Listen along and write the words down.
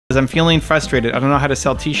I'm feeling frustrated. I don't know how to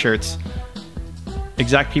sell t-shirts.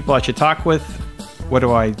 Exact people I should talk with. What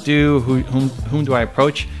do I do? Whom do I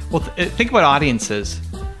approach? Well, think about audiences.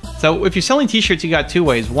 So if you're selling t-shirts, you got two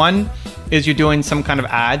ways. One is you're doing some kind of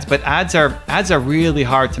ads, but ads are really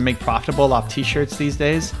hard to make profitable off t-shirts these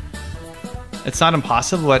days. It's not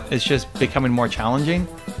impossible, but it's just becoming more challenging.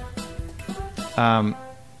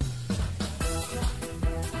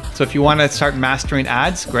 So if you want to start mastering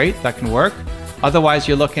ads, great, that can work. Otherwise, if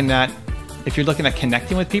you're looking at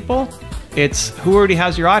connecting with people, it's who already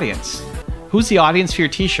has your audience. Who's the audience for your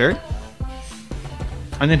t-shirt?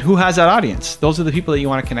 And then who has that audience? Those are the people that you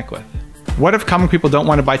want to connect with. What if comic people don't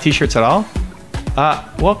want to buy t-shirts at all?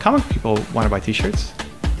 Well, comic people want to buy t-shirts.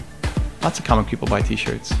 Lots of comic people buy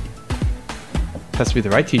t-shirts. It has to be the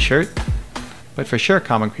right t-shirt, but for sure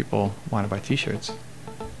comic people want to buy t-shirts.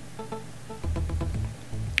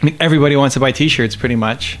 I mean, everybody wants to buy t-shirts pretty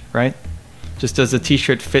much, right? Just does the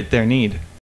t-shirt fit their need?